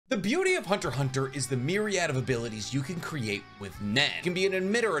The beauty of Hunter x Hunter is the myriad of abilities you can create with Nen. You can be an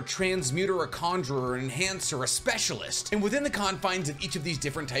emitter, a transmuter, a conjurer, an enhancer, a specialist. And within the confines of each of these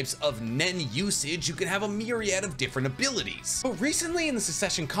different types of Nen usage, you can have a myriad of different abilities. But recently in the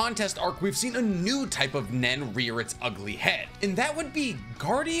Succession Contest arc, we've seen a new type of Nen rear its ugly head. And that would be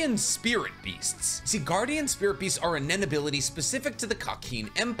Guardian Spirit Beasts. See, Guardian Spirit Beasts are a Nen ability specific to the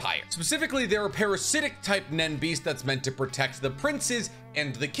Kakin Empire. Specifically, they're a parasitic type Nen beast that's meant to protect the princes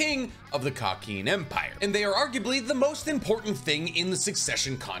and the king of the Kakin Empire. And they are arguably the most important thing in the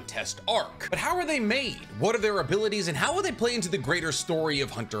Succession Contest arc. But how are they made? What are their abilities, and how will they play into the greater story of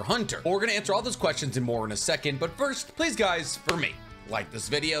Hunter x Hunter? Well, we're gonna answer all those questions and more in a second, but first, please guys, for me, like this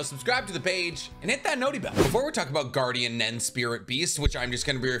video, subscribe to the page, and hit that noti bell. Before we talk about Guardian Nen Spirit Beasts, which I'm just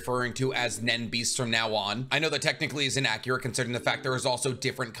going to be referring to as Nen Beasts from now on, I know that technically is inaccurate considering the fact there is also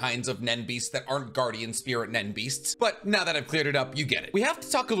different kinds of Nen Beasts that aren't Guardian Spirit Nen Beasts, but now that I've cleared it up, you get it. We have to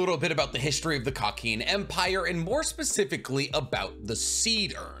talk a little bit about the history of the Kakin Empire, and more specifically about the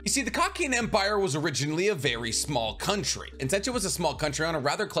Seed Urn. You see, the Kakin Empire was originally a very small country, and since it was a small country on a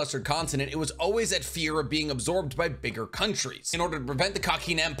rather clustered continent, it was always at fear of being absorbed by bigger countries. In order to prevent the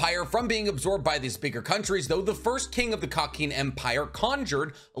Kakin Empire from being absorbed by these bigger countries, though, the first king of the Kakin Empire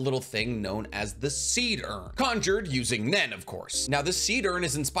conjured a little thing known as the Seed Urn. Conjured using Nen, of course. Now, this Seed Urn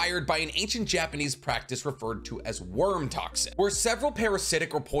is inspired by an ancient Japanese practice referred to as worm toxin, where several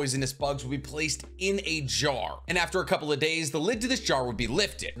parasitic or poisonous bugs would be placed in a jar. And after a couple of days, the lid to this jar would be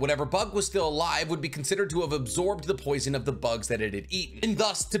lifted. Whatever bug was still alive would be considered to have absorbed the poison of the bugs that it had eaten, and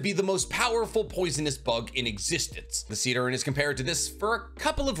thus to be the most powerful poisonous bug in existence. The Seed Urn is compared to this for a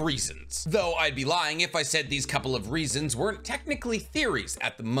couple of reasons, though I'd be lying if I said these couple of reasons weren't technically theories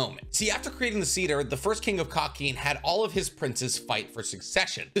at the moment. See, after creating the Seed Urn, the first king of Kakin had all of his princes fight for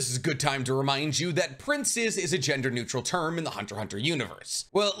succession. This is a good time to remind you that princes is a gender-neutral term in the Hunter x Hunter universe.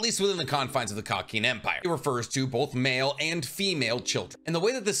 Well, at least within the confines of the Kakin Empire. It refers to both male and female children. And the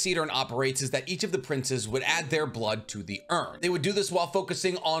way that the Seed Urn operates is that each of the princes would add their blood to the urn. They would do this while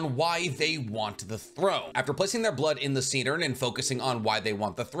focusing on why they want the throne. After placing their blood in the Seed Urn and focusing on why they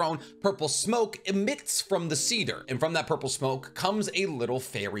want the throne, purple smoke emits from the Seed Urn, and from that purple smoke comes a little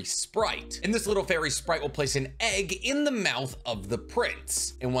fairy sprite. And this little fairy sprite will place an egg in the mouth of the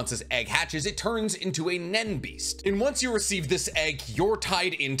prince. And once this egg hatches, it turns into a Nen beast. And once you receive this egg, you're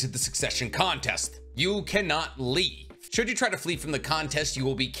tied into the Succession Contest. You cannot leave. Should you try to flee from the contest, you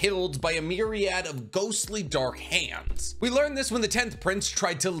will be killed by a myriad of ghostly dark hands. We learned this when the 10th prince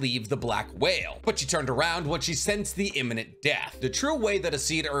tried to leave the Black Whale, but she turned around when she sensed the imminent death. The true way that a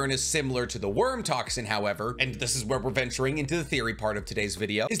Seed Urn is similar to the worm toxin, however, and this is where we're venturing into the theory part of today's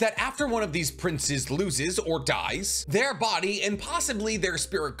video, is that after one of these princes loses or dies, their body and possibly their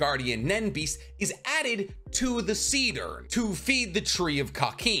spirit guardian Nen beast is added to the Seed Urn to feed the Tree of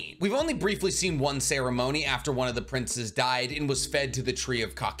Kakin. We've only briefly seen one ceremony after one of the princes died and was fed to the Tree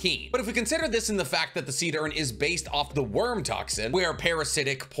of Kakin. But if we consider this in the fact that the Seed Urn is based off the worm toxin, where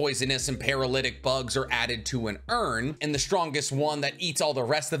parasitic, poisonous, and paralytic bugs are added to an urn, and the strongest one that eats all the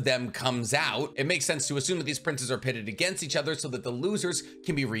rest of them comes out, it makes sense to assume that these princes are pitted against each other so that the losers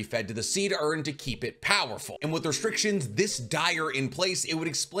can be refed to the Seed Urn to keep it powerful. And with restrictions this dire in place, it would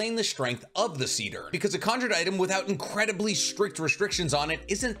explain the strength of the Seed Urn, because a conjured item without incredibly strict restrictions on it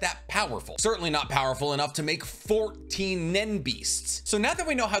isn't that powerful. Certainly not powerful enough to make 14 Nen beasts. So now that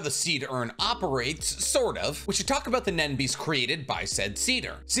we know how the Seed Urn operates, sort of, we should talk about the Nen beasts created by said Seed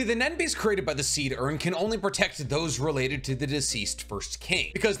Urn. See, the Nen beasts created by the Seed Urn can only protect those related to the deceased first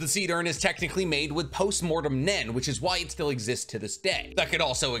king, because the Seed Urn is technically made with post-mortem Nen, which is why it still exists to this day. That could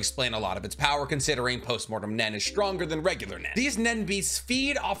also explain a lot of its power, considering post-mortem Nen is stronger than regular Nen. These Nen beasts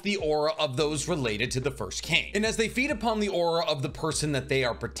feed off the aura of those related to the first king, and as they feed upon the aura of the person that they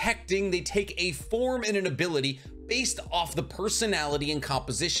are protecting, they take a form and an ability based off the personality and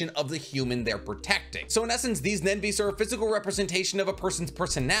composition of the human they're protecting. So in essence, these Nen beasts are a physical representation of a person's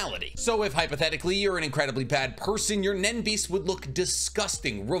personality. So if hypothetically you're an incredibly bad person, your Nen beast would look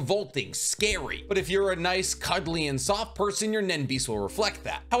disgusting, revolting, scary. But if you're a nice, cuddly, and soft person, your Nen beast will reflect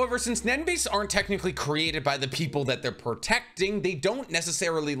that. However, since Nen beasts aren't technically created by the people that they're protecting, they don't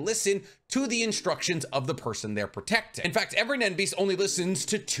necessarily listen to the instructions of the person they're protecting. In fact, every Nen beast only listens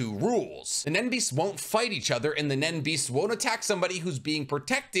to 2 rules. The Nen beasts won't fight each other, and the Nen beasts won't attack somebody who's being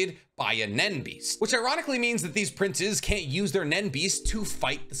protected by a Nen Beast, which ironically means that these princes can't use their Nen Beast to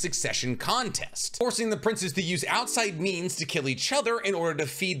fight the succession contest, forcing the princes to use outside means to kill each other in order to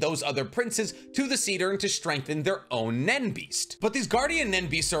feed those other princes to the Cedar and to strengthen their own Nen Beast. But these Guardian Nen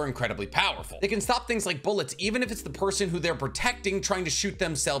Beasts are incredibly powerful. They can stop things like bullets, even if it's the person who they're protecting trying to shoot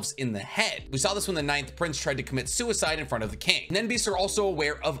themselves in the head. We saw this when the 9th prince tried to commit suicide in front of the king. Nen Beasts are also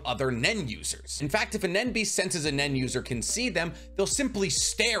aware of other Nen users. In fact, if a Nen Beast senses a Nen user can see them, they'll simply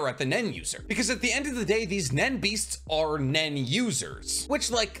stare at the Nen user. Because at the end of the day, these Nen Beasts are Nen users.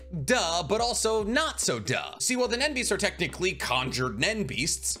 Which, like, duh, but also not so duh. See, while the Nen Beasts are technically conjured Nen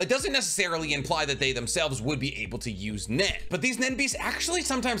Beasts, it doesn't necessarily imply that they themselves would be able to use Nen. But these Nen Beasts actually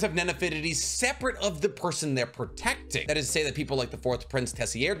sometimes have Nen affinities separate of the person they're protecting. That is to say that people like the 4th Prince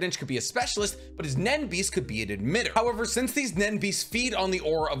Tessierdinch could be a specialist, but his Nen Beast could be an emitter. However, since these Nen Beasts feed on the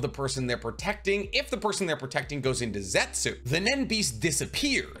aura of the person they're protecting, if the person they're protecting goes into Zetsu, the Nen Beast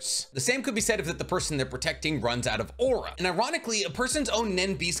disappears. The same could be said if the person they're protecting runs out of aura. And ironically, a person's own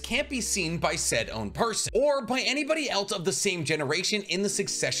Nen Beast can't be seen by said own person, or by anybody else of the same generation in the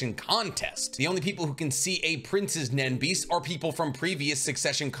succession contest. The only people who can see a prince's Nen Beast are people from previous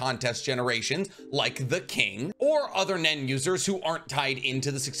succession contest generations, like the king, or other Nen users who aren't tied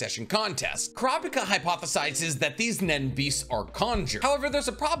into the succession contest. Karapika hypothesizes that these Nen Beasts are conjured. However, there's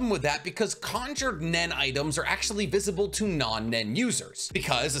a problem with that because conjured Nen items are actually visible to non-Nen users.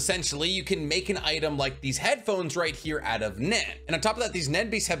 Because essentially you can make an item like these headphones right here out of Nen. And on top of that, these Nen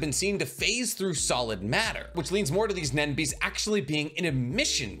Beasts have been seen to phase through solid matter, which leans more to these Nen Beasts actually being an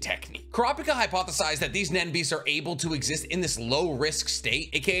emission technique. Karapika hypothesized that these Nen Beasts are able to exist in this low risk state,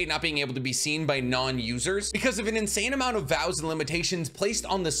 aka not being able to be seen by non-users, because of an insane amount of vows and limitations placed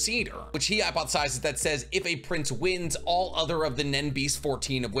on the Cedar, which he hypothesizes that says if a prince wins, all other of the Nen Beasts,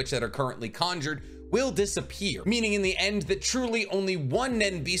 14 of which that are currently conjured, will disappear, meaning in the end that truly only one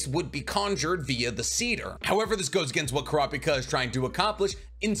Nen Beast would be conjured via the Cedar. However, this goes against what Karapika is trying to accomplish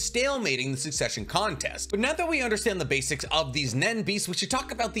in stalemating the succession contest. But now that we understand the basics of these Nen Beasts, we should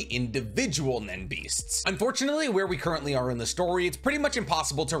talk about the individual Nen Beasts. Unfortunately, where we currently are in the story, it's pretty much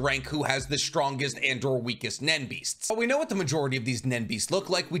impossible to rank who has the strongest and or weakest Nen Beasts. But we know what the majority of these Nen Beasts look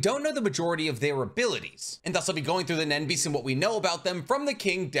like, we don't know the majority of their abilities. And thus I'll be going through the Nen Beasts and what we know about them from the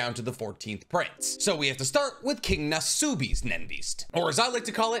king down to the 14th prince. So we have to start with King Nasubi's Nen Beast, or as I like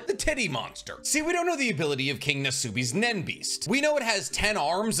to call it, the titty monster. See, we don't know the ability of King Nasubi's Nen Beast. We know it has 10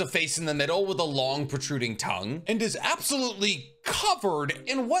 arms, a face in the middle with a long protruding tongue, and is absolutely covered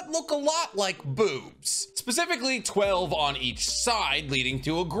in what look a lot like boobs. Specifically 12 on each side, leading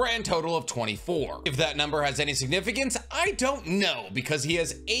to a grand total of 24. If that number has any significance, I don't know, because he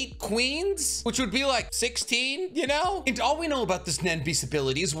has 8 queens, which would be like 16, you know? And all we know about this Nen Beast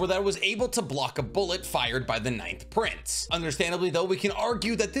abilities were that it was able to block a bullet fired by the 9th prince. Understandably though, we can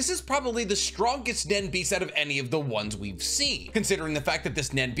argue that this is probably the strongest Nen Beast out of any of the ones we've seen, considering the fact that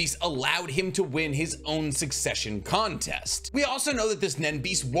this Nen Beast allowed him to win his own succession contest. We also know that this Nen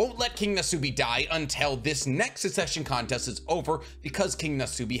Beast won't let King Nasubi die until this next succession contest is over, because King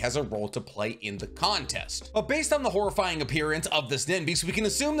Nasubi has a role to play in the contest. But based on the horrifying appearance of this Nen Beast, we can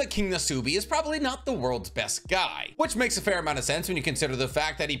assume that King Nasubi is probably not the world's best guy, which makes a fair amount of sense when you consider the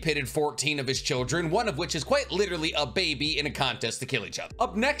fact that he pitted 14 of his children, one of which is quite literally a baby, in a contest to kill each other.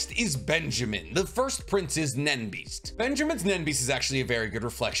 Up next is Benjamin, the 1st prince's Nen Beast. Benjamin's Nen Beast is actually a very good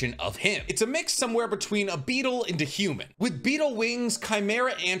reflection of him. It's a mix somewhere between a beetle and a human, with beetle wings,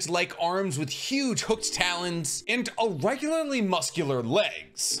 chimera ant-like arms with huge hooked talons, and irregularly muscular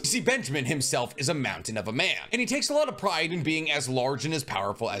legs. You see, Benjamin himself is a mountain of a man, and he takes a lot of pride in being as large and as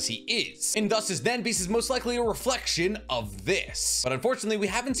powerful as he is, and thus his Nen Beast is most likely a reflection of this. But unfortunately, we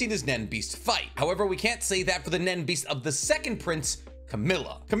haven't seen his Nen Beast fight. However, we can't say that for the Nen Beast of the 2nd prince,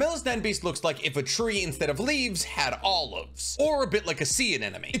 Camilla. Camilla's Nen Beast looks like if a tree instead of leaves had olives, or a bit like a sea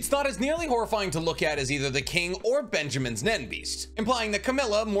anemone. It's not as nearly horrifying to look at as either the king or Benjamin's Nen Beast, implying that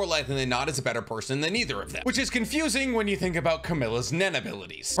Camilla, more likely than not, is a better person than either of them, which is confusing when you think about Camilla's Nen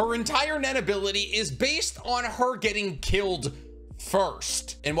abilities. Her entire Nen ability is based on her getting killed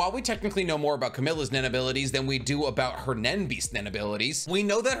first. And while we technically know more about Camilla's Nen abilities than we do about her Nen Beast Nen abilities, we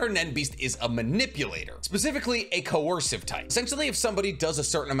know that her Nen Beast is a manipulator, specifically a coercive type. Essentially, if somebody does a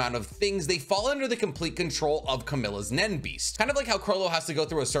certain amount of things, they fall under the complete control of Camilla's Nen Beast. Kind of like how Crollo has to go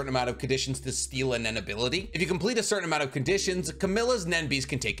through a certain amount of conditions to steal a Nen ability. If you complete a certain amount of conditions, Camilla's Nen Beast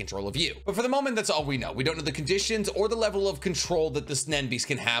can take control of you. But for the moment, that's all we know. We don't know the conditions or the level of control that this Nen Beast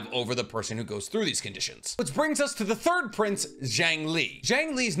can have over the person who goes through these conditions. Which brings us to the 3rd prince, Zhang Zhang Li.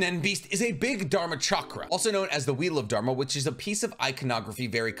 Zhang Li's Nen Beast is a big Dharma chakra, also known as the Wheel of Dharma, which is a piece of iconography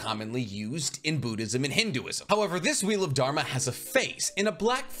very commonly used in Buddhism and Hinduism. However, this Wheel of Dharma has a face and a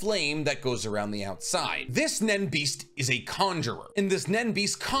black flame that goes around the outside. This Nen Beast is a conjurer, and this Nen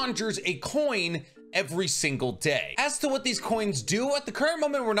Beast conjures a coin every single day. As to what these coins do, at the current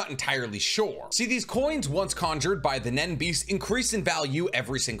moment, we're not entirely sure. See, these coins, once conjured by the Nen Beast, increase in value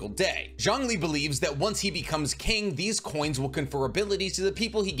every single day. Zhang Li believes that once he becomes king, these coins will confer abilities to the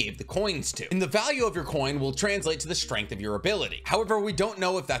people he gave the coins to, and the value of your coin will translate to the strength of your ability. However, we don't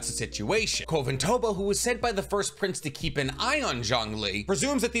know if that's the situation. Koventoba, who was sent by the first prince to keep an eye on Zhang Li,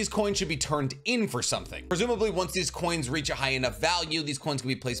 presumes that these coins should be turned in for something. Presumably, once these coins reach a high enough value, these coins can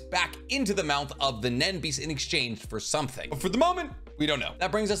be placed back into the mouth of the Nen Beast in exchange for something. But for the moment, we don't know.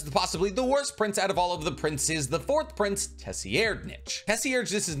 That brings us to possibly the worst prince out of all of the princes, the fourth prince, Tessierdnich.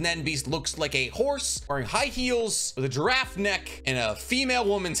 Tessierdnich's Nen Beast looks like a horse wearing high heels with a giraffe neck and a female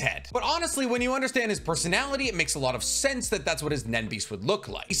woman's head. But honestly, when you understand his personality, it makes a lot of sense that that's what his Nen Beast would look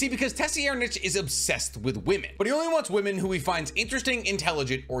like. You see, because Tessierdnich is obsessed with women, but he only wants women who he finds interesting,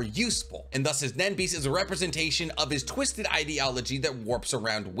 intelligent, or useful. And thus his Nen Beast is a representation of his twisted ideology that warps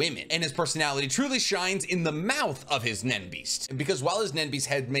around women. And his personality truly shines in the mouth of his Nen Beast. And because while his Nen Beast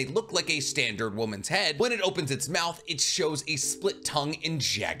head may look like a standard woman's head, when it opens its mouth, it shows a split tongue and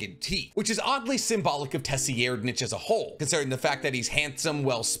jagged teeth, which is oddly symbolic of Tessierdnich as a whole, considering the fact that he's handsome,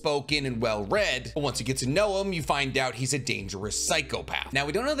 well-spoken, and well-read. But once you get to know him, you find out he's a dangerous psychopath. Now,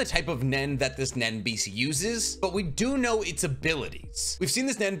 we don't know the type of Nen that this Nen Beast uses, but we do know its abilities. We've seen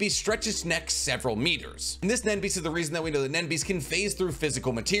this Nen Beast stretch its neck several meters, and this Nen Beast is the reason that we know that Nen Beast can phase through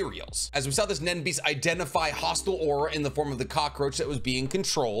physical materials, as we saw this Nen Beast identify hostile aura in the form of the cockroach that was being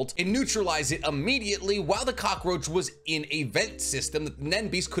controlled and neutralize it immediately while the cockroach was in a vent system that the Nen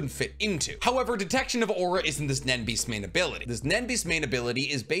Beast couldn't fit into. However, detection of aura isn't this Nen Beast's main ability. This Nen Beast's main ability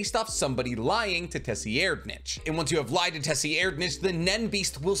is based off somebody lying to Tessierdnich. And once you have lied to Tessierdnich, the Nen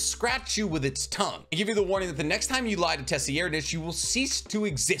Beast will scratch you with its tongue and give you the warning that the next time you lie to Tessierdnich, you will cease to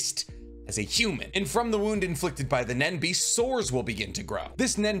exist as a human. And from the wound inflicted by the Nen Beast, sores will begin to grow.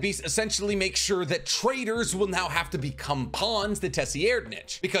 This Nen Beast essentially makes sure that traitors will now have to become pawns to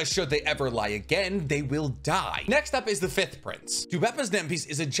Tessierdnich, because should they ever lie again, they will die. Next up is the fifth prince. Tubepa's Nen Beast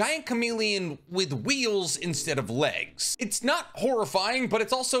is a giant chameleon with wheels instead of legs. It's not horrifying, but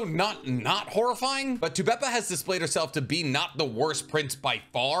it's also not horrifying. But Tubepa has displayed herself to be not the worst prince by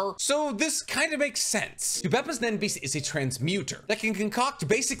far, so this kind of makes sense. Tubepa's Nen Beast is a transmuter that can concoct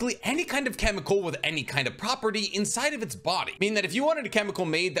basically any kind of chemical with any kind of property inside of its body, meaning that if you wanted a chemical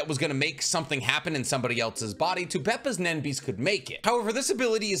made that was going to make something happen in somebody else's body, Tubepa's Nen Beast could make it. However, this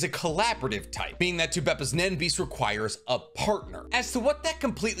ability is a collaborative type, meaning that Tubepa's Nen Beast requires a partner. As to what that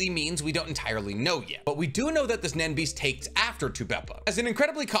completely means, we don't entirely know yet, but we do know that this Nen Beast takes after Tubepa. As an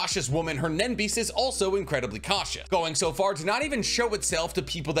incredibly cautious woman, her Nen Beast is also incredibly cautious, going so far to not even show itself to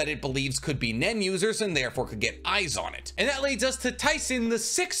people that it believes could be Nen users and therefore could get eyes on it. And that leads us to Tyson, the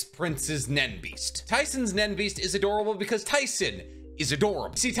sixth prince's Nen Beast. Tyson's Nen Beast is adorable because Tyson is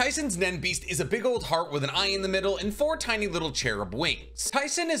adorable. See, Tyson's Nen Beast is a big old heart with an eye in the middle and 4 tiny little cherub wings.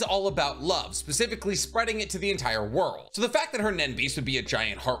 Tyson is all about love, specifically spreading it to the entire world. So the fact that her Nen Beast would be a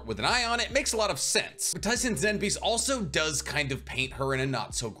giant heart with an eye on it makes a lot of sense. But Tyson's Nen Beast also does kind of paint her in a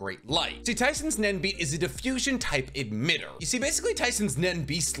not so great light. See, Tyson's Nen Beast is a diffusion type emitter. You see, basically Tyson's Nen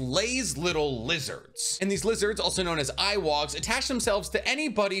Beast lays little lizards. And these lizards, also known as eyewogs, attach themselves to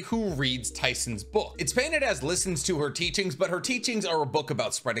anybody who reads Tyson's book. It's painted as listens to her teachings, but her teachings are a book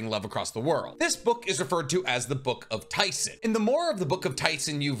about spreading love across the world. This book is referred to as the Book of Tyson. And the more of the Book of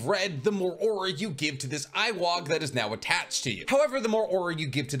Tyson you've read, the more aura you give to this eyewog that is now attached to you. However, the more aura you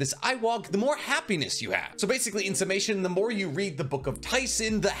give to this eyewog, the more happiness you have. So basically, in summation, the more you read the Book of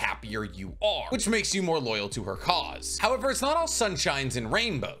Tyson, the happier you are, which makes you more loyal to her cause. However, it's not all sunshines and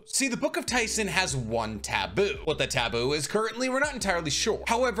rainbows. See, the Book of Tyson has one taboo. What the taboo is currently, we're not entirely sure.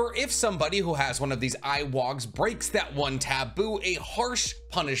 However, if somebody who has one of these eyewogs breaks that one taboo, a harsh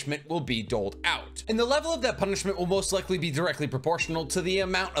punishment will be doled out. And the level of that punishment will most likely be directly proportional to the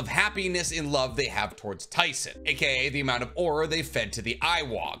amount of happiness and love they have towards Tyson, aka the amount of aura they fed to the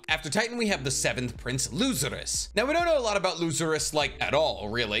eyewog. After Titan, we have the seventh prince, Luzurus. Now, we don't know a lot about Luzurus, like, at all,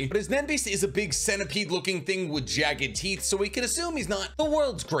 really, but his Nen Beast is a big centipede-looking thing with jagged teeth, so we can assume he's not the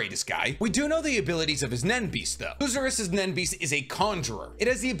world's greatest guy. We do know the abilities of his Nen Beast, though. Luzurus's Nen Beast is a conjurer. It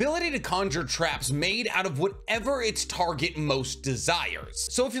has the ability to conjure traps made out of whatever its target most desires.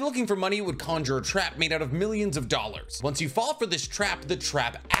 So if you're looking for money, it would conjure a trap made out of millions of dollars. Once you fall for this trap, the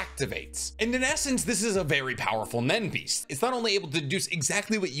trap activates. And in essence, this is a very powerful Nen Beast. It's not only able to deduce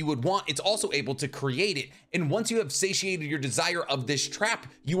exactly what you would want, it's also able to create it and once you have satiated your desire of this trap,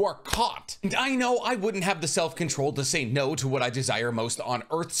 you are caught. And I know I wouldn't have the self-control to say no to what I desire most on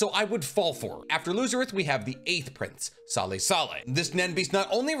Earth, so I would fall for it. After Loserith, we have the 8th prince, Sale Sale. This Nen Beast not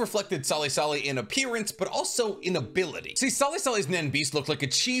only reflected Sale Sale in appearance, but also in ability. See, Sale Sale's Nen Beast looked like a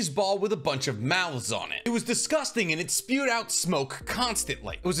cheese ball with a bunch of mouths on it. It was disgusting and it spewed out smoke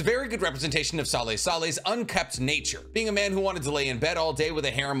constantly. It was a very good representation of Sale Sale's unkept nature, being a man who wanted to lay in bed all day with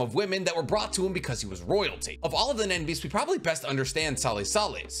a harem of women that were brought to him because he was royalty. Of all of the Nen Beasts, we probably best understand Sale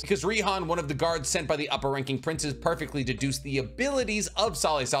Sale's, because Rihan, one of the guards sent by the upper-ranking princes, perfectly deduced the abilities of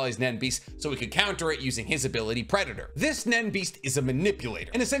Sale Sale's Nen Beast so he could counter it using his ability Predator. This Nen Beast is a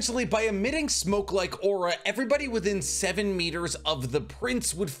manipulator, and essentially by emitting smoke-like aura, everybody within 7 meters of the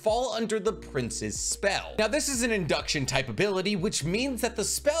prince would fall under the prince's spell. Now this is an induction type ability, which means that the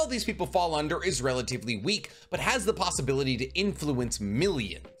spell these people fall under is relatively weak, but has the possibility to influence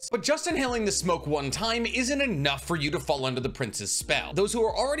millions. But just inhaling the smoke one time isn't enough for you to fall under the prince's spell. Those who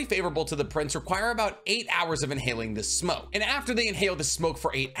are already favorable to the prince require about 8 hours of inhaling the smoke. And after they inhale the smoke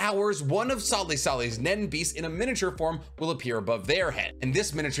for 8 hours, one of Sale Sale's Nen Beasts in a miniature form will appear above their head. And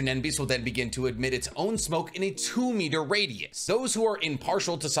this miniature Nen Beast will then begin to emit its own smoke in a 2-meter radius. Those who are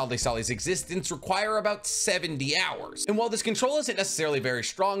impartial to Sale Sale's existence require about 70 hours. And while this control isn't necessarily very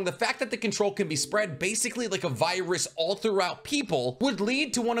strong, the fact that the control can be spread basically like a virus all throughout people would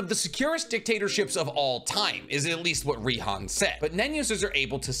lead to one of the securest dictatorships of all time, is at least what Rihan said. But Nen users are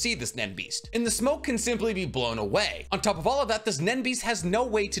able to see this Nen Beast, and the smoke can simply be blown away. On top of all of that, this Nen Beast has no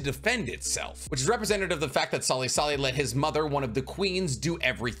way to defend itself, which is representative of the fact that Sale Sale let his mother, one of the queens, do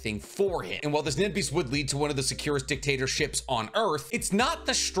everything for him. And while this Nen Beast would lead to one of the securest dictatorships on Earth, it's not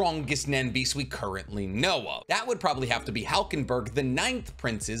the strongest Nen Beast we currently know of. That would probably have to be Halkenberg, the 9th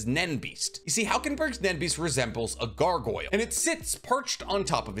prince's Nen Beast. You see, Halkenberg's Nen Beast resembles a gargoyle, and it sits perched on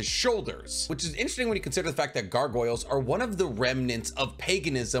top of his shoulders, which is interesting when you consider the fact that gargoyles are one of the remnants of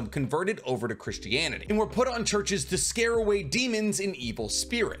paganism converted over to Christianity, and were put on churches to scare away demons and evil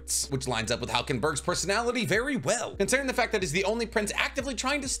spirits, which lines up with Halkenberg's personality very well, considering the fact that he's the only prince actively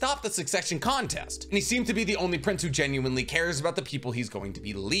trying to stop the succession contest, and he seemed to be the only prince who genuinely cares about the people he's going to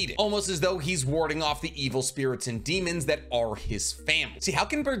be leading, almost as though he's warding off the evil spirits and demons that are his family. See,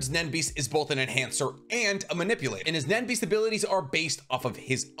 Halkenberg's Nen Beast is both an enhancer and a manipulator, and his Nen Beast abilities are based off of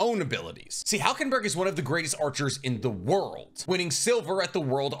his own abilities. See, Halkenberg is one of the greatest archers in the world, winning silver at the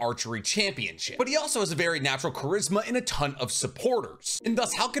World Archery Championship, but he also has a very natural charisma and a ton of supporters, and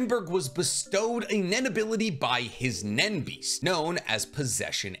thus Halkenberg was bestowed a Nen ability by his Nen Beast, known as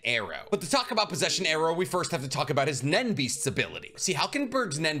Possession Arrow. But to talk about Possession Arrow, we first have to talk about his Nen Beast's ability. See,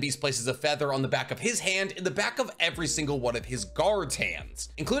 Halkenberg's Nen Beast places a feather on the back of his hand in the back of every single one of his guards' hands,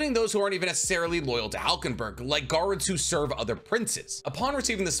 including those who aren't even necessarily loyal to Halkenberg, like guards who serve other princes. Upon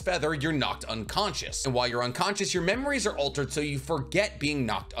receiving this feather, you're knocked unconscious, and while you're unconscious, your memories are altered so you forget being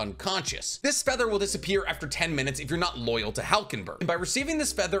knocked unconscious. This feather will disappear after 10 minutes if you're not loyal to Halkenberg, and by receiving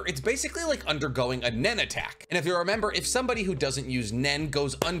this feather, it's basically like undergoing a Nen attack. And if you remember, if somebody who doesn't use Nen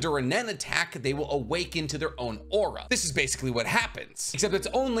goes under a Nen attack, they will awaken to their own aura. This is basically what happens, except it's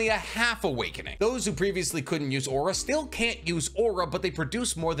only a half awakening. Those who previously couldn't use aura still can't use aura, but they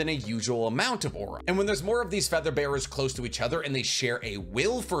produce more than a usual amount of aura. And when there's more of these feather bearers close to each other and they share a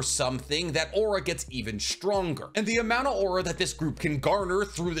will for something, that aura gets even stronger. And the amount of aura that this group can garner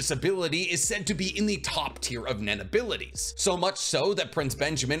through this ability is said to be in the top tier of Nen abilities. So much so that Prince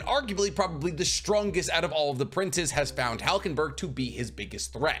Benjamin, arguably probably the strongest out of all of the princes, has found Halkenberg to be his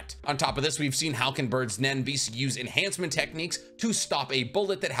biggest threat. On top of this, we've seen Halkenberg's Nen Beast use enhancement techniques to stop a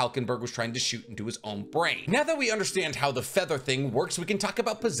bullet that Halkenberg was trying to shoot into his own brain. Now that we understand how the feather thing works, we can talk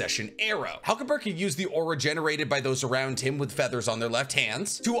about Possession Arrow. Halkenberg can use the aura generated by those around him with feathers on their left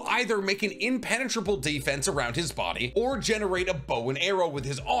hands to either make an impenetrable defense around his body or generate a bow and arrow with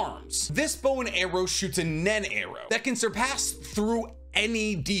his arms. This bow and arrow shoots a Nen arrow that can surpass through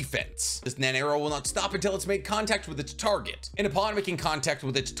any defense. This Nen arrow will not stop until it's made contact with its target. And upon making contact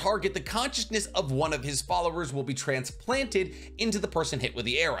with its target, the consciousness of one of his followers will be transplanted into the person hit with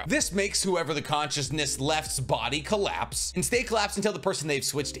the arrow. This makes whoever the consciousness left's body collapse and stay collapsed until the person they've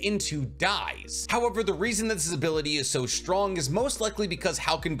switched into dies. However, the reason that this ability is so strong is most likely because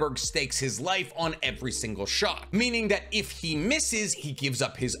Halkenberg stakes his life on every single shot, meaning that if he misses, he gives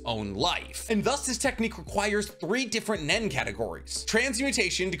up his own life. And thus this technique requires 3 different Nen categories: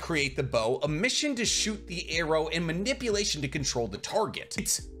 transmutation to create the bow, emission to shoot the arrow, and manipulation to control the target.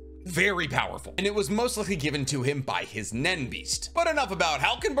 It's very powerful, and it was most likely given to him by his Nen Beast. But enough about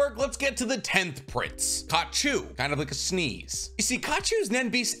Halkenberg, let's get to the 10th prince, Kachu, kind of like a sneeze. You see, Kachu's Nen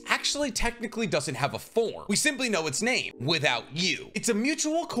Beast actually technically doesn't have a form. We simply know its name, Without You. It's a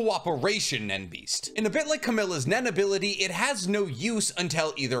mutual cooperation Nen Beast. And a bit like Camilla's Nen ability, it has no use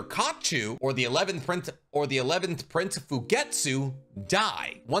until either Kachu or the 11th prince Fugetsu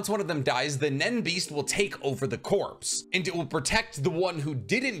die. Once one of them dies, the Nen Beast will take over the corpse, and it will protect the one who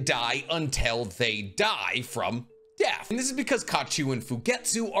didn't die until they die from death. And this is because Kachu and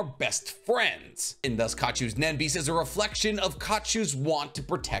Fugetsu are best friends, and thus Kachu's Nen Beast is a reflection of Kachu's want to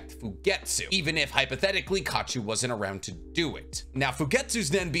protect Fugetsu, even if hypothetically Kachu wasn't around to do it. Now,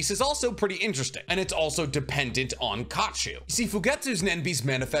 Fugetsu's Nen Beast is also pretty interesting, and it's also dependent on Kachu. You see, Fugetsu's Nen Beast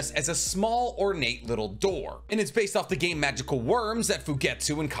manifests as a small, ornate little door, and it's based off the game Magical Worms that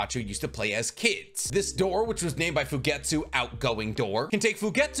Fugetsu and Kachu used to play as kids. This door, which was named by Fugetsu Outgoing Door, can take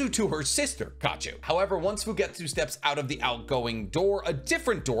Fugetsu to her sister, Kachu. However, once Fugetsu steps out of the outgoing door, a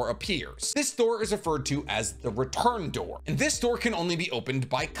different door appears. This door is referred to as the return door, and this door can only be opened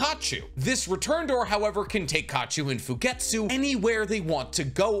by Kachu. This return door, however, can take Kachu and Fugetsu anywhere they want to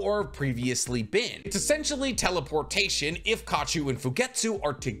go or have previously been. It's essentially teleportation if Kachu and Fugetsu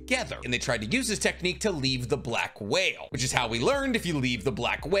are together, and they tried to use this technique to leave the black whale, which is how we learned if you leave the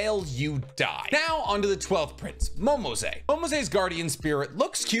black whale, you die. Now, onto the 12th prince, Momose. Momose's guardian spirit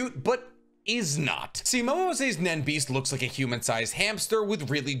looks cute, but is not. See, Momose's Nen Beast looks like a human-sized hamster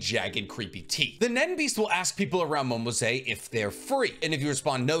with really jagged, creepy teeth. The Nen Beast will ask people around Momose if they're free, and if you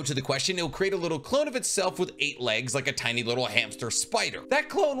respond no to the question, it'll create a little clone of itself with 8 legs like a tiny little hamster spider. That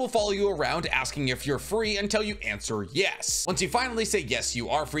clone will follow you around asking if you're free until you answer yes. Once you finally say yes, you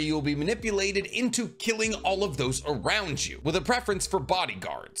are free, you will be manipulated into killing all of those around you, with a preference for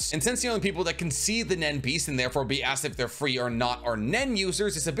bodyguards. And since the only people that can see the Nen Beast and therefore be asked if they're free or not are Nen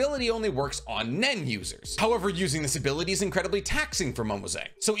users, this ability only works on Nen users. However, using this ability is incredibly taxing for Momose.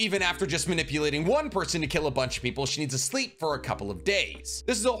 So even after just manipulating one person to kill a bunch of people, she needs to sleep for a couple of days.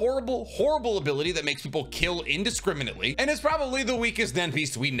 This is a horrible, horrible ability that makes people kill indiscriminately, and is probably the weakest Nen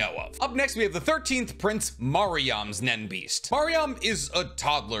Beast we know of. Up next, we have the 13th prince, Mariam's Nen Beast. Mariam is a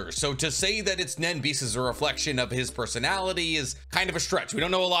toddler, so to say that its Nen Beast is a reflection of his personality is kind of a stretch. We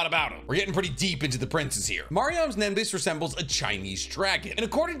don't know a lot about him. We're getting pretty deep into the princes here. Mariam's Nen Beast resembles a Chinese dragon, and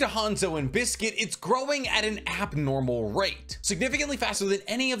according to Hanzo and Biscuit, it's growing at an abnormal rate, significantly faster than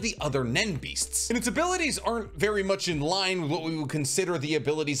any of the other Nen Beasts. And its abilities aren't very much in line with what we would consider the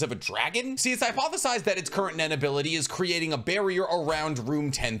abilities of a dragon. See, it's hypothesized that its current Nen ability is creating a barrier around room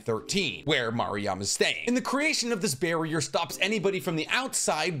 1013, where Mariam is staying. And the creation of this barrier stops anybody from the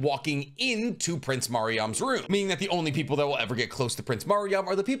outside walking into Prince Mariam's room, meaning that the only people that will ever get close to Prince Mariam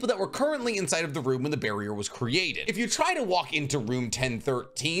are the people that were currently inside of the room when the barrier was created. If you try to walk into room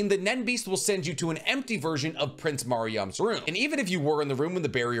 1013, the Nen Beast will send you to an empty version of Prince Mariam's room. And even if you were in the room when the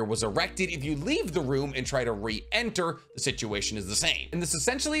barrier was erected, if you leave the room and try to re-enter, the situation is the same. And this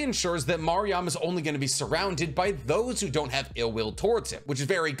essentially ensures that Mariam is only going to be surrounded by those who don't have ill will towards him, which is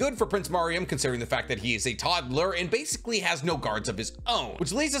very good for Prince Mariam considering the fact that he is a toddler and basically has no guards of his own.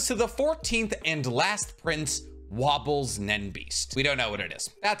 Which leads us to the 14th and last prince, Wobble's Nen Beast. We don't know what it is.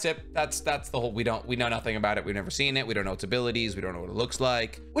 That's it. That's the whole, we know nothing about it. We've never seen it. We don't know its abilities. We don't know what it looks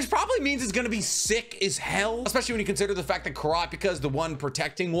like, which probably means it's gonna be sick as hell, especially when you consider the fact that Kurapika's the one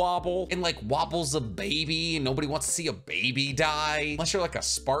protecting Wobble, and like Wobble's a baby and nobody wants to see a baby die unless you're like a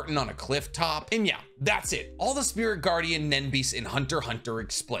Spartan on a cliff top. And yeah, that's it. All the Spirit Guardian Nen Beasts in Hunter x Hunter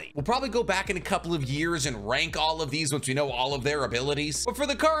explained. We'll probably go back in a couple of years and rank all of these once we know all of their abilities. But for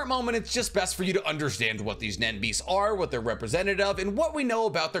the current moment, it's just best for you to understand what these Nen Beasts are, what they're represented of, and what we know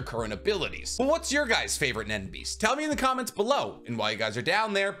about their current abilities. But what's your guys' favorite Nen Beast? Tell me in the comments below. And while you guys are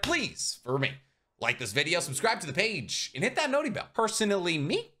down there, please, for me, like this video, subscribe to the page, and hit that noti bell. Personally,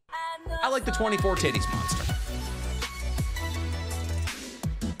 me, I like the 24 titties monster.